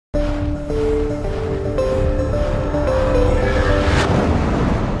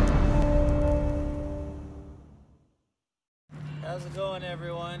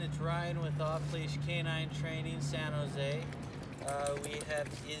Ryan with Off-Leash Canine Training, San Jose. We have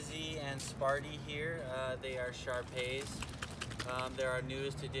Izzy and Sparty here. They are Shar-Pays. They're our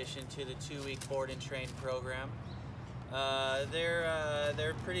newest addition to the 2-week board and train program.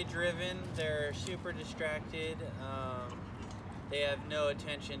 They're pretty driven. They're super distracted. They have no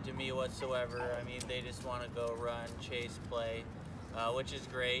attention to me whatsoever. I mean, they just want to go run, chase, play, which is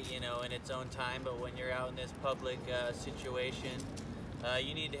great, you know, in its own time. But when you're out in this public situation,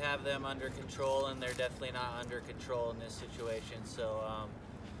 you need to have them under control, and they're definitely not under control in this situation. So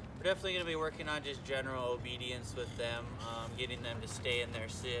we're definitely going to be working on just general obedience with them, getting them to stay in their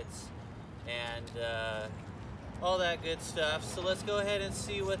sits, and all that good stuff. So let's go ahead and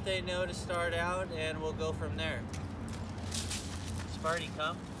see what they know to start out, and we'll go from there. Sparty,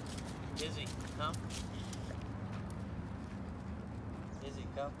 come. Izzy, come. Izzy,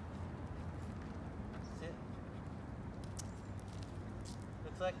 come. Sit.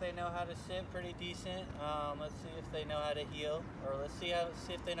 Looks like they know how to sit pretty decent. Let's see if they know how to heel, or let's see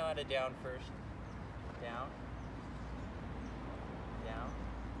if they know how to down first. Down. Down.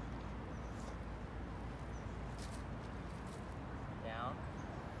 Down.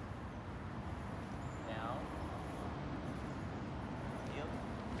 Down. Heel.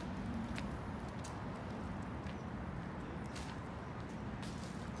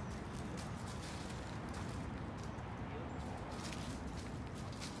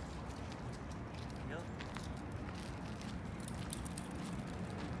 Heel.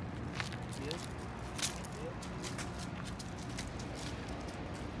 Heel. Heel.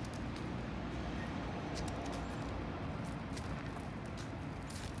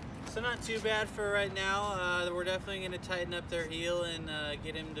 So not too bad for right now. We're definitely going to tighten up their heel and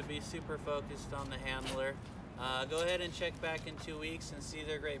get him to be super focused on the handler. Go ahead and check back in 2 weeks and see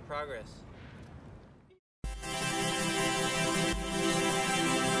their great progress.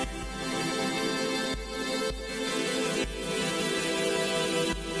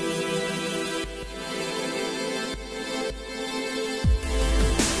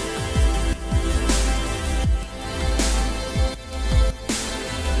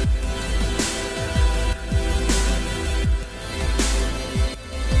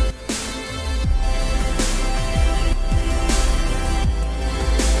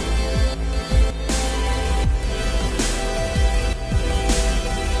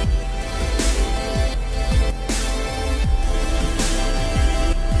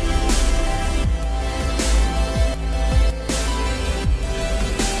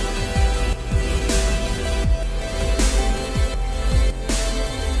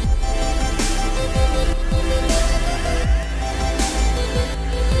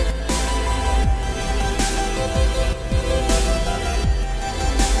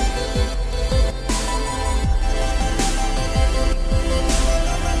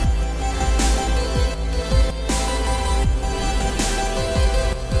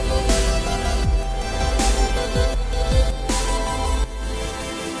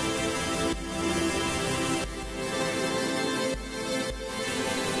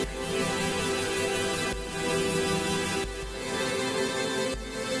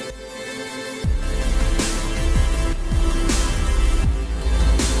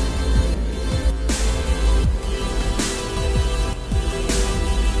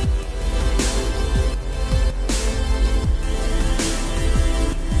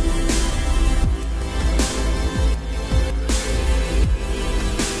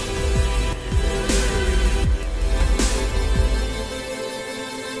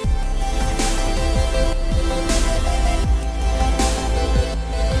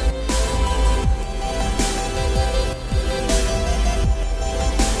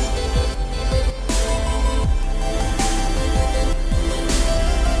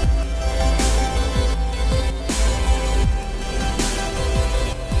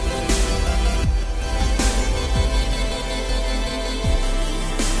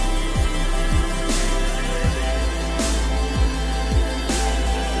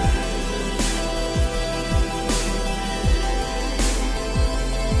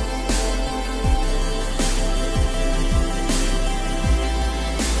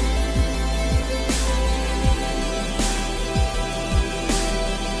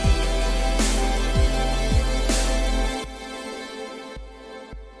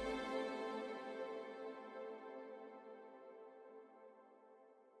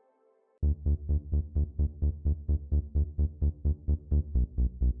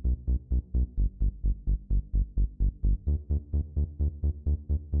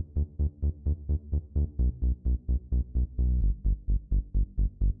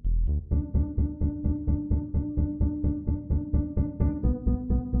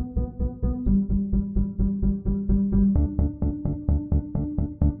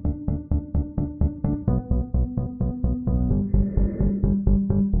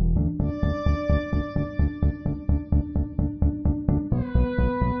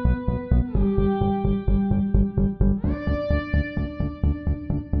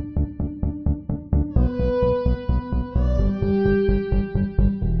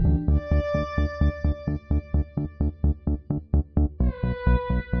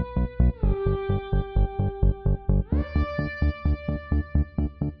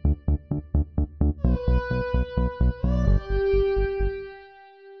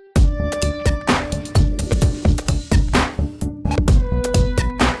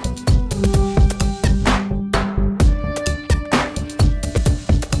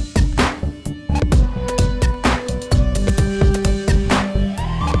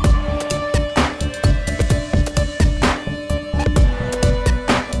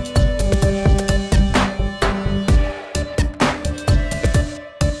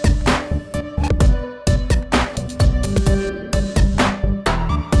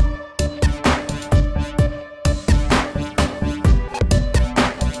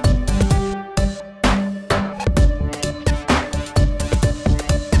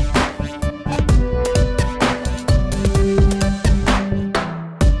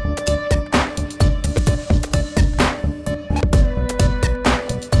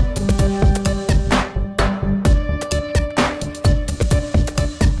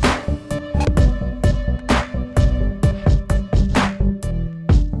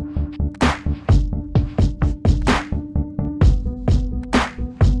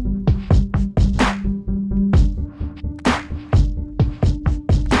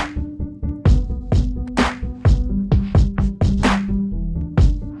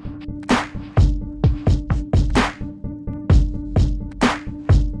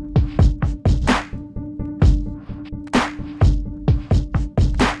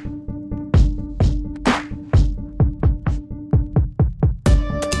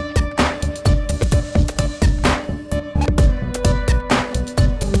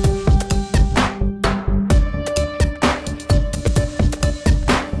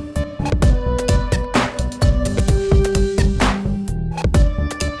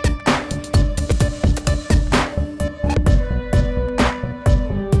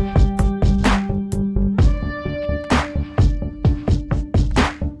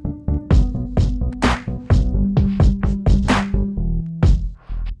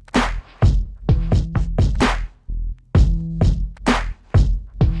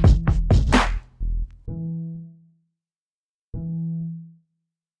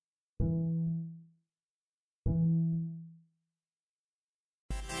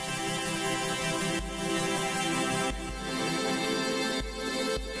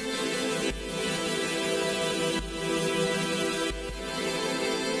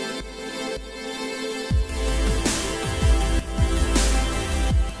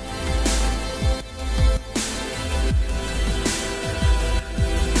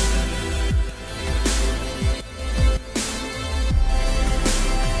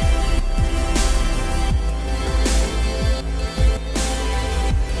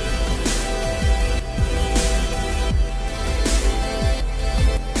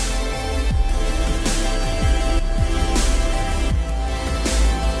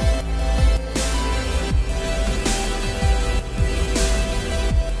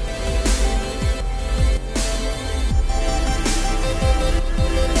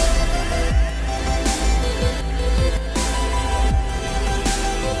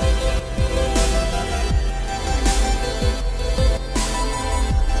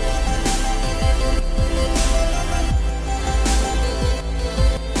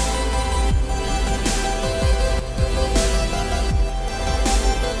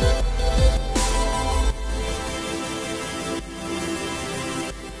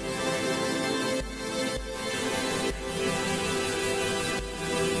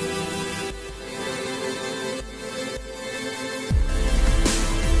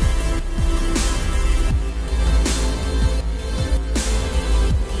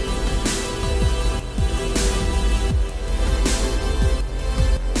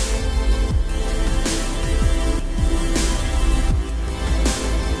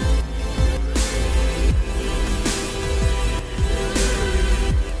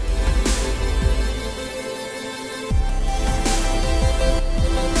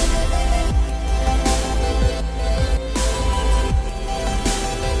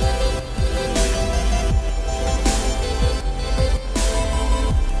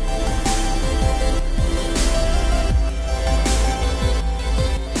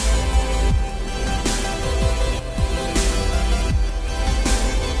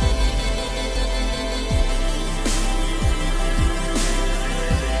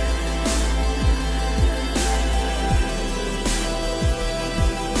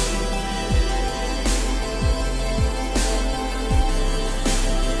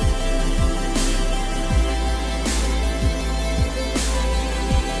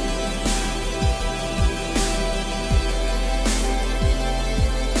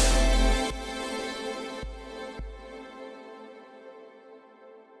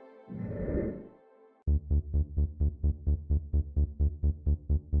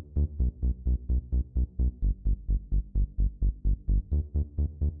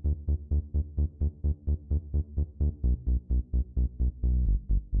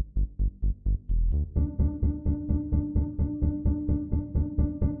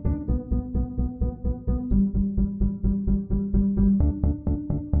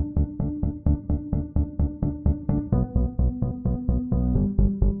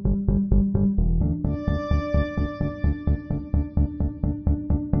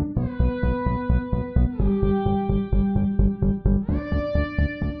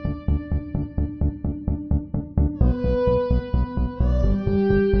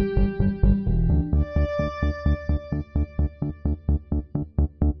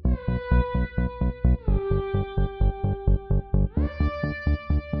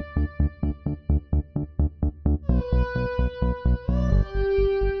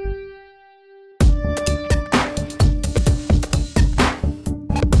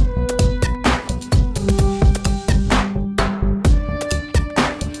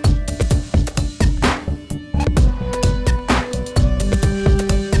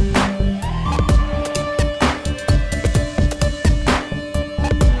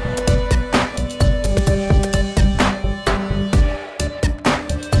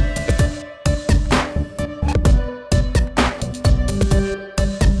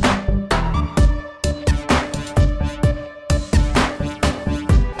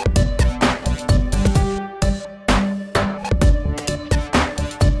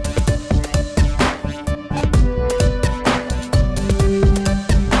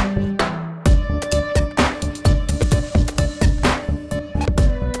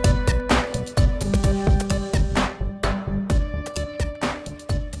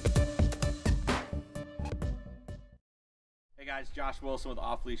 Josh Wilson with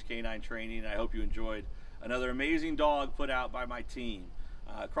Off-Leash Canine Training, and I hope you enjoyed another amazing dog put out by my team.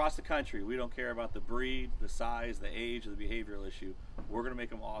 Across the country, we don't care about the breed, the size, the age, or the behavioral issue. We're going to make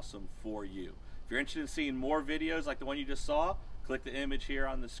them awesome for you. If you're interested in seeing more videos like the one you just saw, click the image here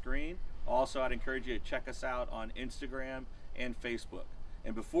on the screen. Also, I'd encourage you to check us out on Instagram and Facebook.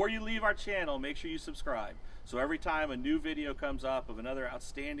 And before you leave our channel, make sure you subscribe. So every time a new video comes up of another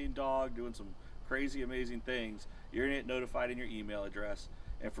outstanding dog doing some crazy, amazing things, you're going to get notified in your email address.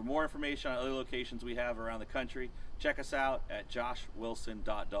 And for more information on other locations we have around the country, check us out at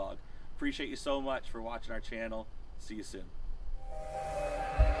joshwilson.dog. Appreciate you so much for watching our channel. See you soon.